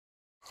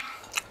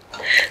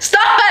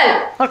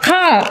I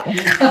can't.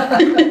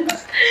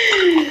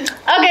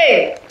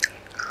 Okay.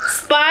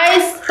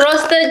 Spice,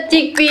 roasted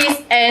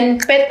chickpeas,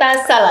 and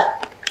feta salad.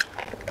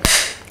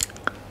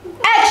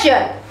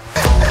 Action!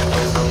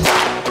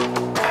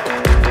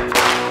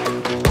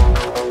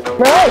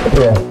 Right?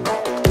 Yeah.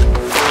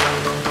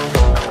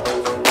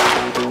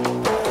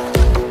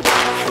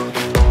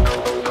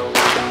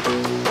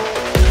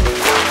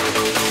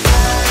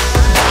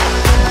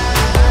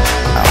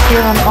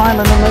 Here on the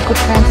island, the local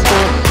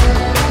transport.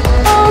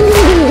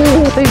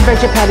 These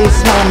veggie patties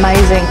smell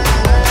amazing.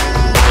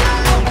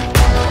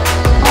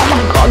 Oh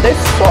my god,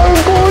 they're so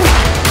good.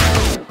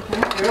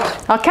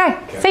 Okay,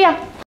 see ya.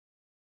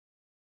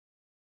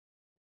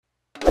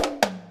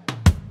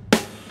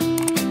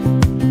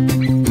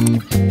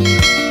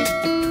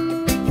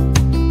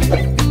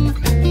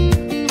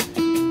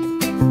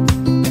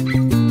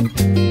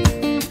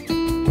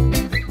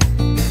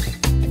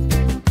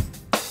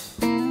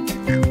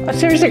 I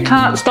seriously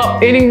can't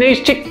stop eating these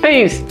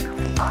chickpeas.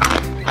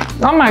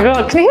 Oh my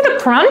god, can you hear the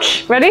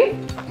crunch? Ready?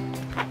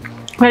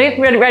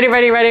 Ready, ready, ready,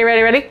 ready, ready,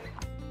 ready, ready?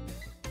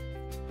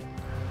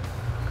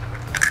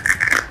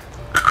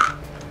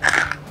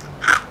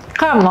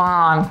 Come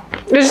on,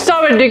 this is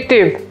so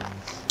addictive.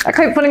 I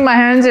keep putting my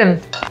hands in.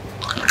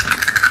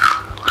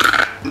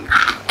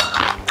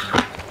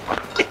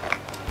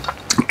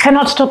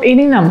 Cannot stop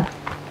eating them.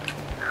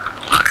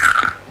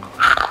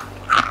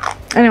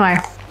 Anyway,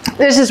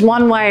 this is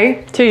one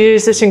way to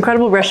use this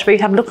incredible recipe.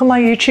 Have a look on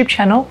my YouTube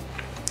channel.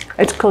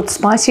 It's called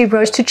Spicy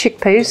Roasted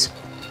Chickpeas.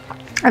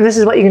 And this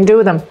is what you can do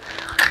with them.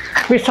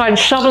 Besides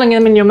shoveling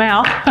them in your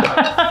mouth.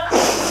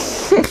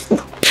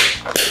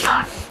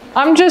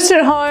 I'm just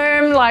at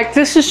home, like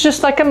this is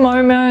just like a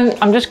moment.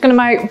 I'm just gonna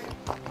make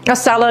a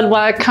salad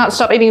where I can't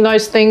stop eating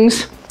those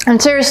things.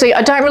 And seriously,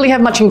 I don't really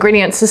have much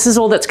ingredients. This is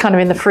all that's kind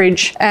of in the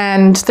fridge.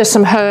 And there's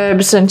some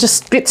herbs and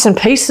just bits and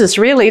pieces,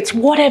 really. It's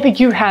whatever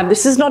you have.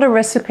 This is not a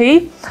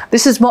recipe.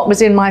 This is what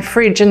was in my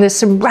fridge. And there's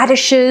some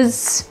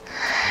radishes,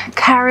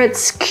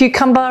 carrots,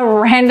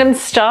 cucumber, random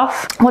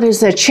stuff. What is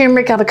there?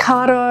 Turmeric,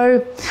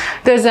 avocado.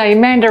 There's a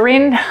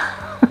mandarin.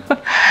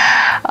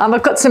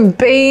 I've got some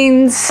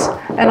beans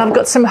and I've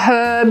got some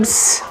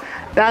herbs,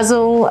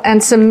 basil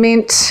and some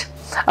mint.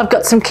 I've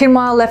got some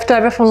quinoa left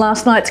over from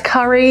last night's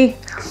curry.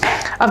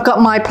 I've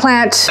got my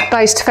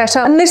plant-based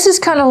feta. And this is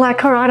kind of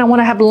like, all right, I want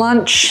to have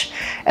lunch.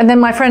 And then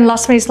my friend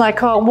Lusmi's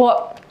like, oh,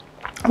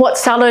 what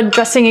salad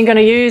dressing are you going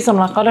to use? I'm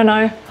like, I don't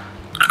know.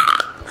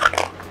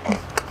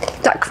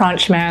 That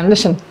crunch, man,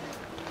 listen.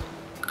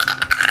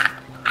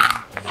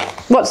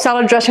 What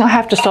salad dressing? I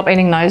have to stop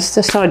eating those.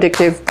 They're so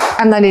addictive.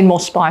 And they need more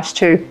spice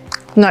too.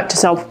 Note to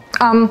self.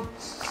 And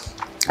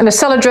the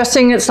salad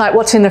dressing, it's like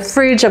what's in the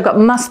fridge. I've got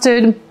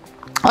mustard,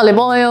 olive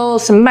oil,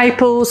 some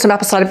maple, some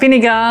apple cider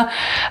vinegar.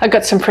 I've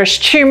got some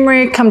fresh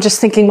turmeric. I'm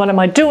just thinking, what am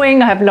I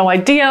doing? I have no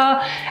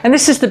idea. And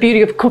this is the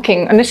beauty of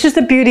cooking. And this is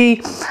the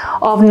beauty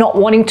of not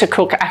wanting to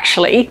cook,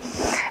 actually.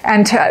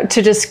 And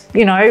to just,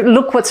 you know,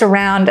 look what's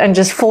around and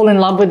just fall in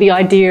love with the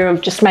idea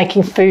of just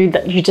making food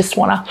that you just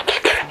want to have.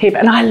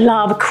 And I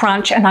love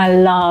crunch and I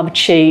love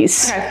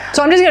cheese. Okay.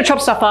 So I'm just going to chop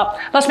stuff up.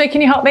 Lasmi,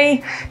 can you help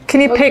me? Can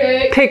you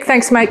pick,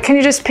 thanks mate. Can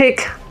you just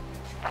pick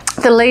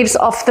the leaves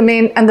off the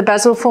mint and the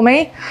basil for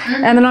me?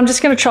 And then I'm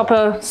just going to chop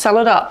a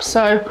salad up.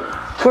 So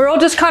we're all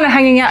just kind of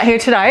hanging out here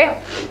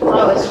today.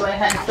 I'll wash my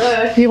hands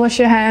first. You wash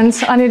your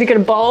hands. I need to get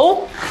a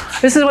bowl.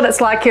 This is what it's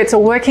like here. It's a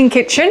working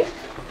kitchen.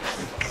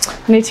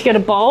 I need to get a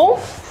bowl.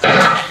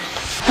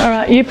 All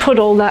right, you put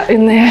all that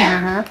in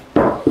there.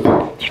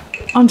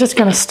 I'm just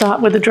going to start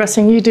with the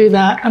dressing. You do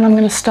that, and I'm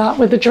going to start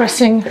with the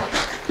dressing.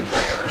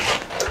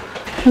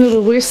 A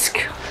little whisk.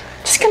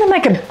 Just going to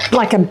make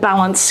a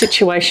balanced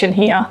situation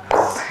here.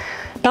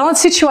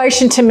 Balanced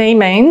situation to me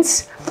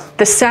means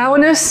the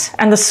sourness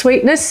and the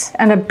sweetness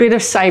and a bit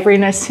of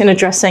savouriness in a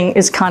dressing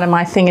is kind of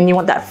my thing, and you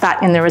want that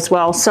fat in there as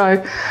well. So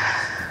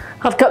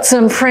I've got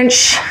some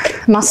French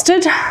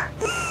mustard.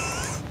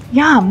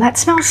 Yum, that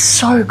smells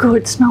so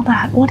good. Smell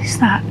that. What is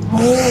that?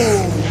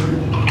 Oh.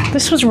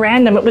 This was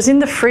random. It was in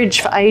the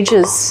fridge for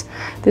ages,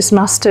 this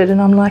mustard,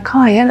 and I'm like,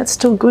 oh yeah, it's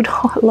still good.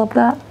 Oh, I love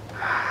that.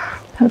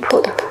 I'm gonna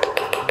put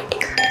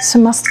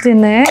some mustard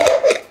in there.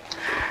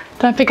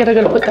 Don't forget I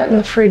gotta put that in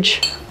the fridge.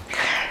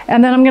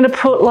 And then I'm gonna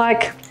put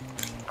like,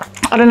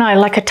 I don't know,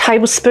 like a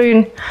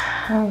tablespoon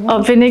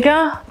of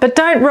vinegar. But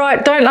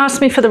don't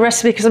ask me for the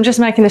recipe because I'm just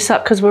making this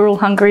up because we're all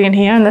hungry in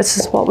here and this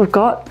is what we've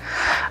got.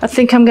 I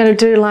think I'm gonna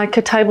do like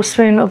a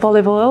tablespoon of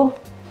olive oil.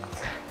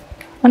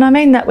 And I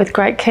mean that with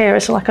great care.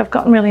 It's like I've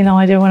got really no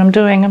idea what I'm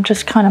doing. I'm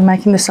just kind of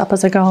making this up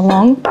as I go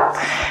along.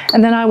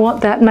 And then I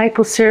want that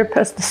maple syrup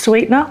as the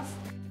sweetener.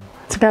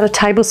 It's about a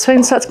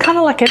tablespoon, so it's kind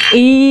of like an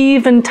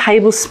even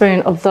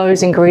tablespoon of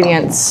those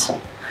ingredients.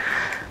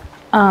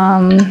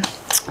 And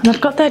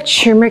I've got that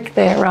turmeric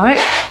there, right?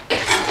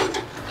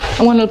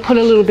 I want to put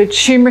a little bit of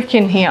turmeric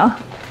in here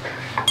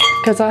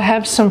because I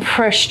have some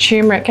fresh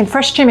turmeric, and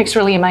fresh turmeric's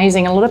really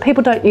amazing. A lot of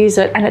people don't use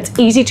it and it's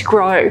easy to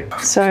grow.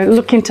 So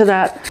look into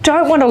that.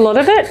 Don't want a lot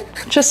of it.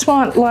 Just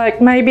want like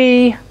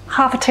maybe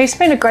half a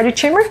teaspoon of grated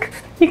turmeric.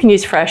 You can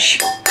use fresh.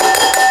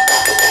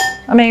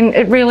 I mean,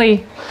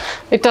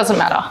 it doesn't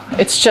matter.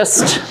 It's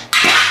just,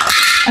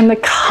 and the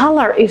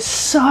colour is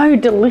so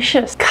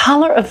delicious.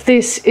 Colour of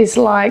this is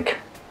like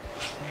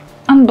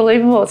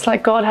unbelievable. It's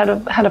like God had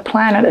a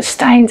plan, and it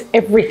stains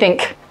everything,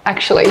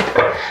 actually.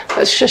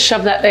 Let's just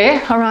shove that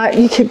there. All right,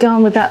 you keep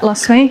going with that,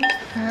 Lasmi.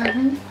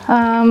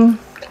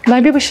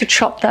 Maybe we should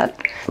chop that.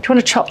 Do you want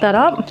to chop that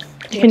up?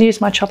 You can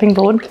use my chopping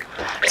board.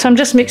 So I'm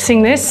just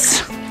mixing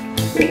this.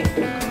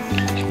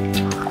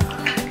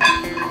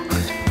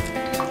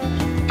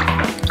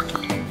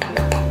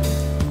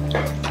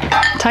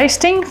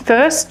 Tasting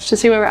first to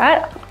see where we're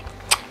at.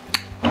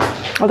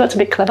 Oh, that's a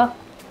bit clever.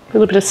 A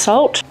little bit of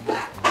salt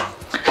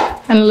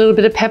and a little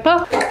bit of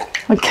pepper.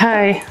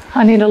 Okay,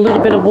 I need a little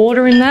bit of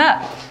water in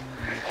that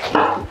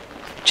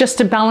just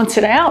to balance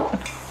it out.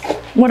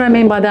 What I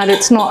mean by that,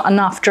 it's not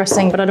enough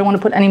dressing, but I don't want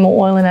to put any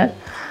more oil in it.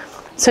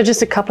 So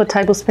just a couple of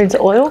tablespoons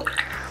of oil.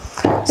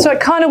 So it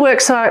kind of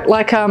works out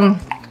like a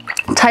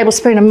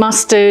tablespoon of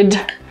mustard,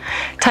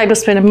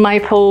 tablespoon of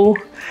maple,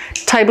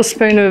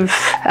 tablespoon of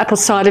apple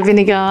cider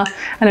vinegar,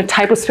 and a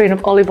tablespoon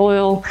of olive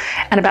oil,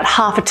 and about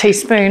half a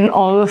teaspoon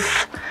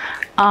of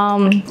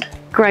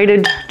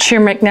grated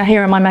turmeric. Now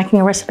here am I making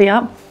a recipe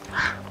up.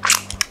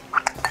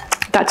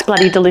 That's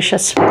bloody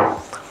delicious.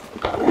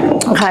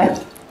 Okay.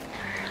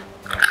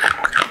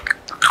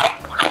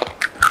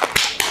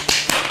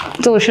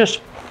 Delicious.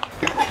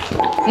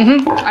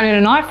 I need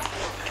a knife.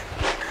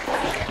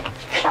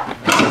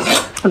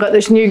 I got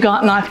this new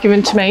knife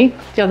given to me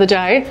the other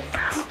day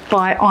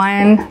by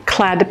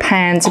Ironclad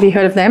Pans. Have you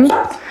heard of them?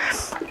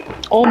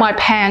 All my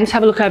pans,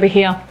 have a look over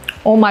here.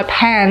 All my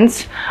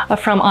pans are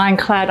from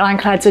Ironclad.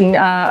 Ironclad's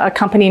a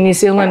company in New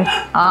Zealand.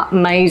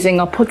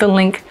 Amazing. I'll put the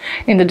link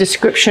in the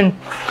description.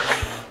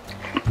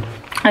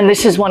 And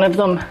this is one of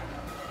them.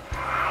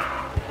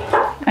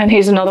 And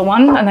here's another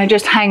one. And they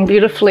just hang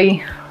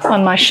beautifully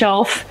on my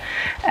shelf.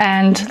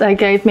 And they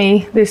gave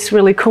me this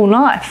really cool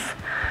knife.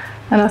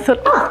 And I thought,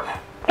 oh,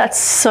 that's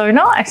so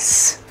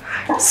nice.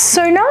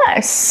 So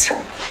nice.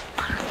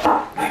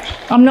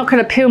 I'm not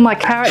going to peel my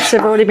carrots.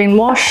 They've already been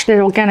washed.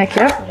 They're organic,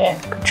 yeah?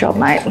 Yeah. Good job,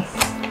 mate.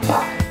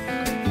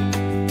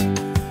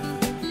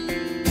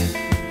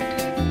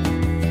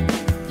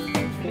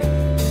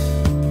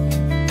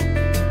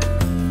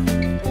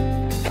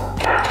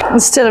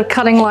 Instead of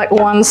cutting like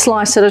one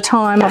slice at a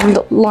time,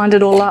 I've lined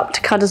it all up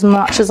to cut as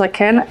much as I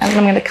can, and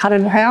I'm going to cut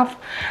it in half.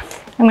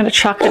 I'm going to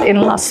chuck it in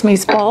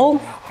Lasmi's bowl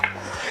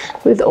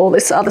with all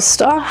this other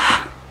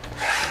stuff,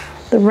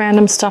 the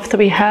random stuff that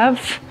we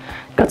have.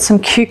 Got some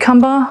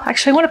cucumber.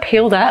 Actually, I want to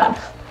peel that.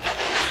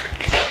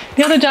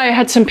 The other day I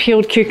had some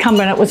peeled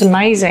cucumber and it was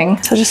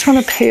amazing. So I just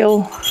want to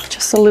peel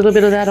just a little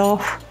bit of that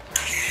off.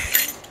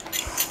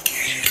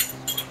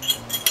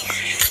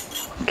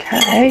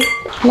 Okay,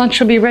 lunch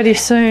will be ready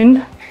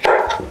soon.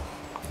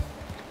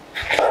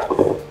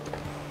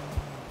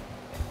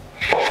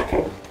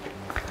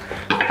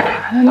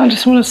 And I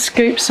just want to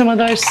scoop some of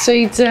those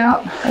seeds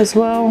out as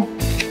well.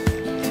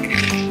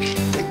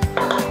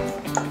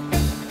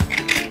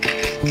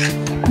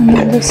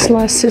 And just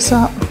slice this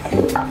up.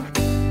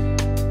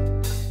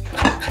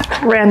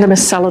 Randomest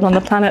salad on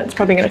the planet. It's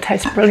probably going to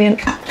taste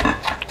brilliant.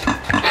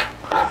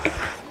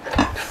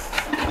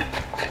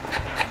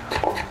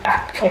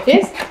 Like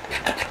this?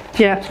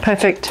 Yeah,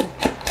 perfect.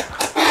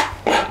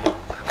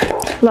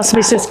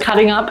 Lasmi's just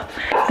cutting up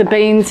the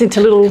beans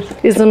into little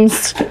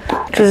isms,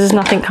 because there's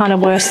nothing kind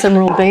of worse than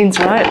raw beans,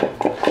 right?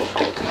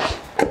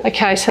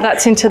 Okay, so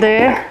that's into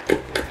there.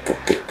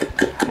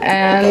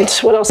 And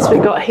what else have we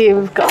got here?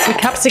 We've got some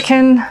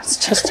capsicum. Let's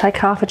just take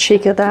half a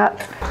cheek of that.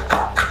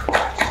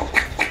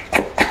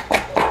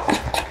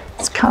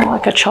 It's kind of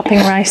like a chopping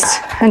race,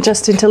 and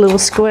just into little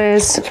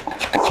squares.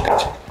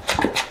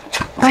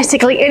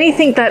 Basically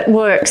anything that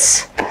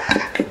works.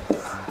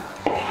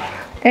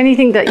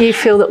 Anything that you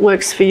feel that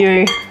works for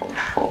you.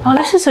 Oh,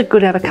 this is a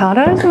good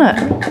avocado, isn't it?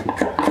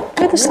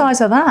 Look at the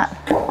size of that.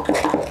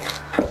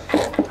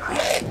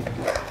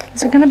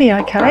 Is it going to be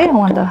okay, I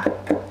wonder?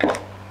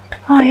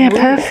 Oh yeah,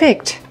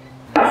 perfect.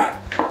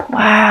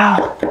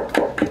 Wow.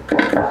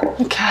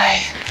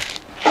 Okay.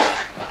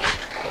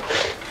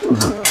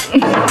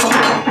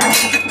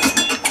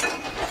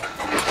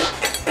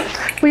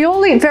 We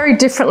all eat very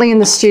differently in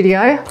the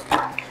studio.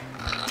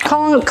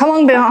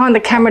 Colin behind the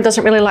camera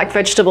doesn't really like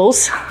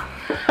vegetables.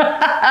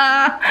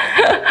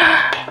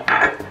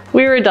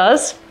 Wira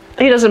does.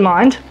 He doesn't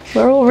mind.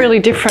 We're all really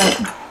different.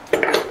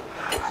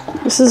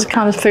 This is the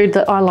kind of food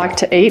that I like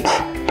to eat.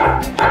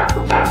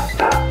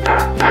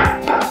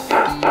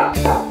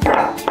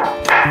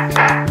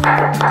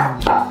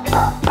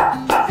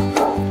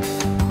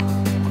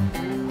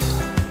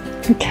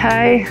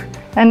 Okay,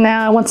 and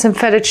now I want some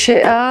feta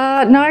cheese. No,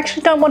 I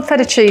actually don't want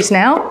feta cheese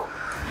now.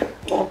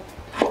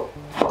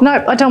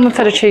 No, I don't want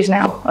feta cheese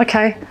now.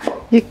 Okay,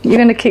 you're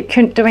going to keep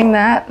doing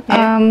that.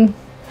 Yeah.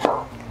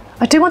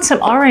 I do want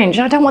some orange.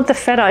 I don't want the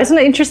feta. Isn't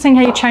it interesting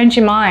how you change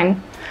your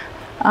mind?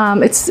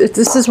 This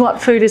is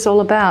what food is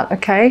all about,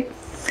 okay?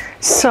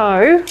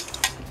 So,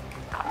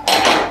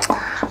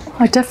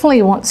 I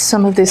definitely want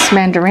some of this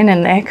mandarin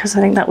in there because I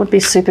think that would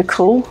be super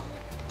cool.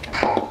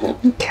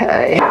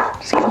 Okay,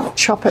 just gonna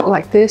chop it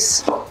like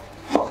this.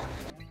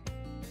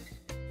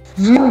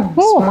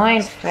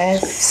 Smells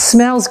fresh.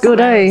 Smells good,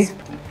 eh?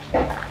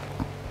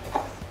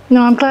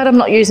 No, I'm glad I'm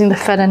not using the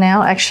feta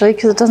now, actually,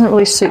 because it doesn't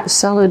really suit the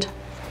salad.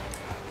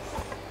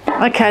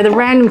 Okay, the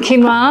random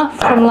quinoa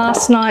from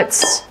last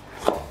night's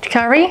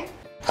curry.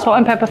 Salt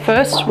and pepper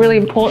first, really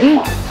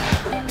important.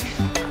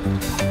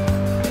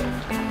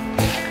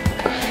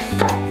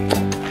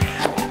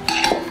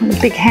 And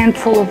a big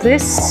handful of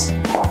this.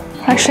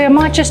 Actually, I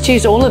might just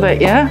use all of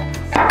it, yeah?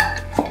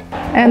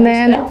 And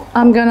then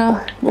I'm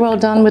gonna, well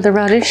done with the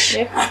radish.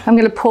 Yep. I'm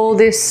gonna pour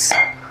this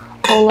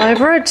all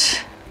over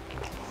it.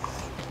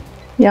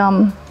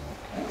 Yum.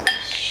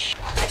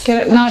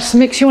 Get it nice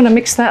mix. You wanna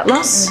mix that,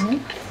 Luss?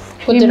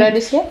 Put the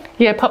radish here?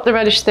 Yeah, pop the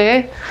radish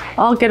there.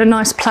 I'll get a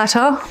nice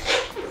platter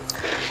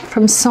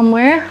from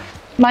somewhere.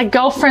 My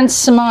girlfriend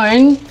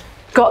Simone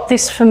got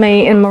this for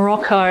me in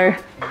Morocco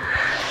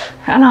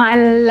and I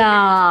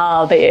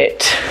love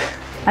it.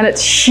 And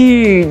it's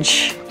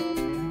huge.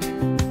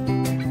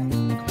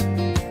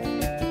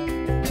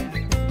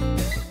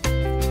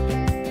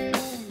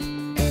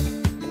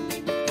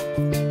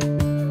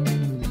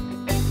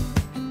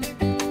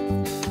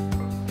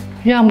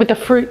 Yum, with the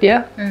fruit,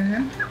 yeah?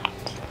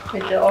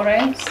 With the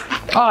orange.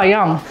 Oh,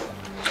 yum.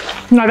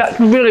 No, that's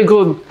really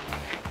good.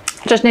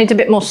 Just needs a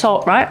bit more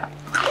salt, right?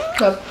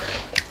 Yep.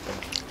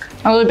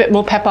 A little bit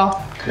more pepper.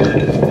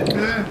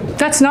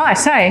 That's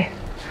nice, hey?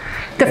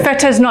 The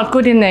feta's not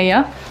good in there,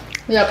 yeah?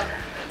 Yep.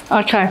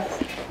 Okay.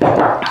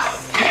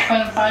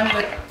 Fine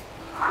with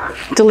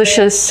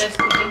Delicious.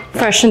 tasty.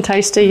 Fresh and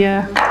tasty,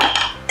 yeah.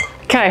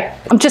 Okay,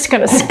 I'm just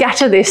gonna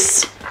scatter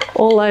this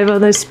all over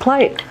this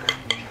plate.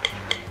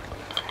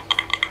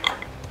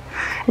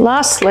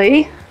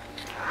 Lastly,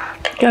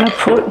 gonna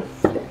put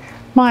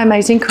my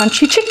amazing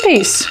crunchy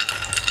chickpeas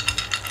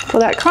for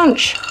that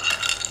crunch.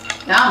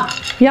 Yum.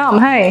 Yum,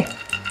 hey?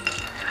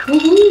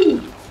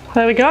 Woohoo.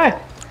 There we go.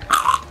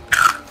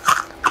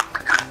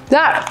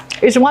 That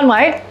is one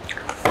way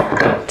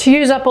to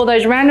use up all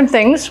those random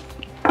things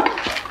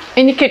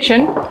in your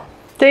kitchen.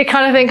 Do you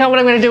kind of think, oh, what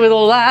I'm going to do with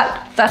all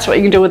that? That's what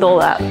you can do with all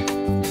that.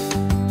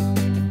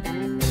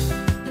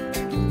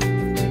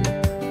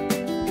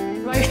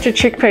 Roasted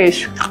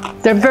chickpeas.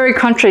 They're very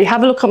crunchy.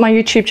 Have a look at my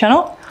YouTube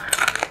channel.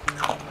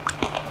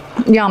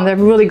 Yum, they're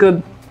really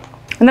good.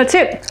 And that's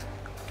it.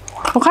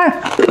 Okay,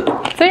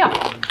 see ya.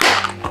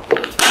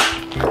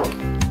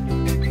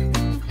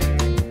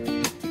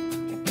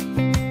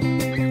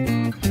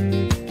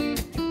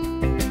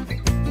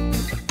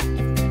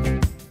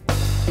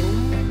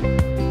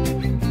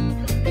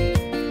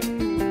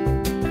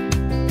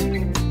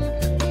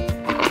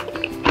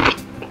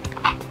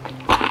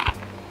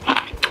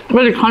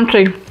 Really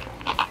crunchy.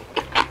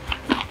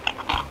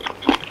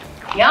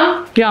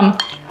 Yum. Yum.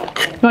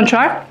 You want to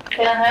try?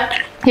 Can I have?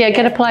 Yeah,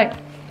 get a plate.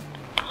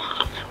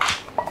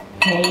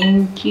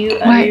 Thank you.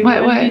 Wait.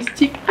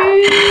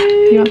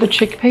 Chickpeas. You want the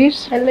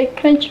chickpeas? I like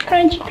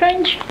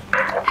crunch.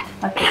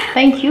 Okay,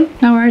 thank you.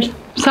 No worries.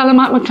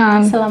 Salamat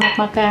makan. Selamat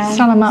makan.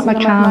 Selamat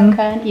makan.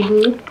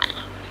 Ibu.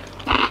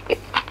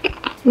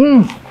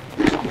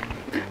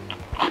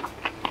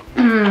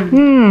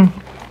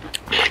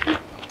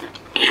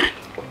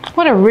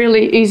 What a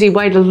really easy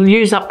way to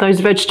use up those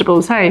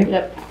vegetables, hey?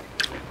 Yep.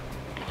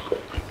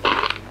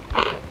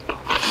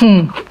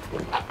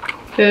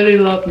 Very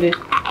lovely.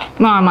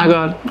 Oh my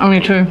God, only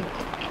two.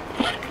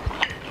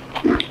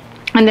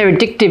 And they're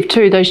addictive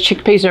too. Those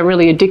chickpeas are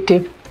really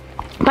addictive.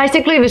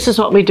 Basically, this is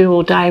what we do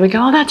all day. We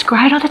go, oh, that's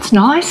great. Oh, that's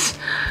nice.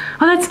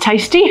 Oh, that's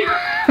tasty.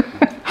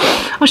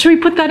 Oh, should we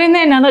put that in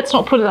there? No, let's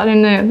not put that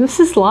in there. This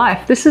is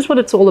life. This is what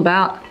it's all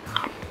about.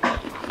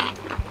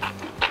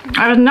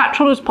 As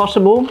natural as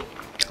possible.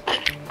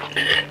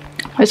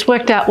 It's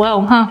worked out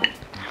well, huh?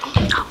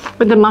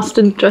 With the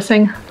mustard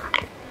dressing.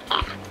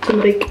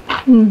 Turmeric.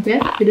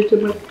 Yeah, with the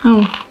turmeric.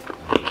 Oh.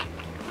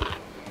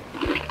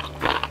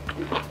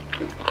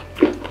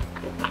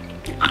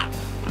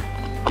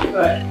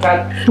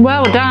 Right.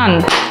 Well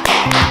done.